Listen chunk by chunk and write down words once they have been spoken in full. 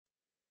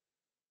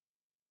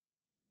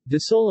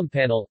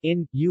Dasolampanel,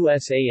 in,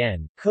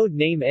 USAN, code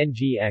name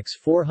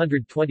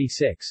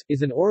NGX-426,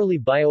 is an orally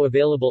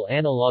bioavailable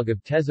analog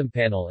of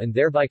tezepampanel and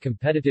thereby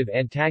competitive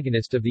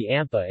antagonist of the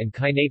AMPA and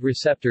kainate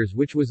receptors,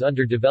 which was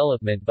under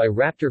development by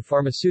Raptor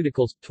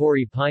Pharmaceuticals,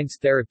 Torrey Pines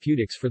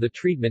Therapeutics for the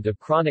treatment of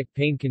chronic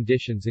pain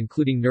conditions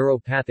including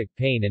neuropathic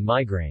pain and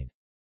migraine.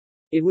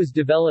 It was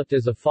developed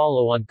as a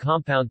follow-on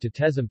compound to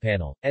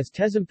tezepampanel, as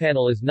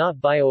tezepampanel is not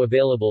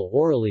bioavailable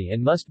orally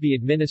and must be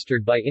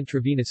administered by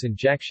intravenous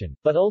injection,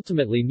 but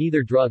ultimately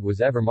neither drug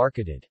was ever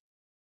marketed.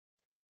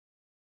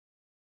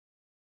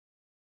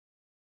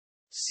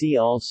 See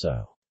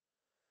also: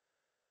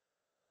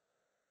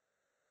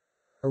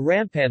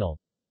 Arampanel,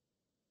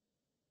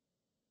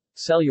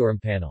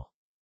 Cellurampanel.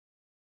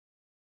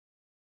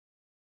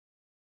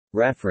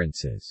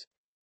 References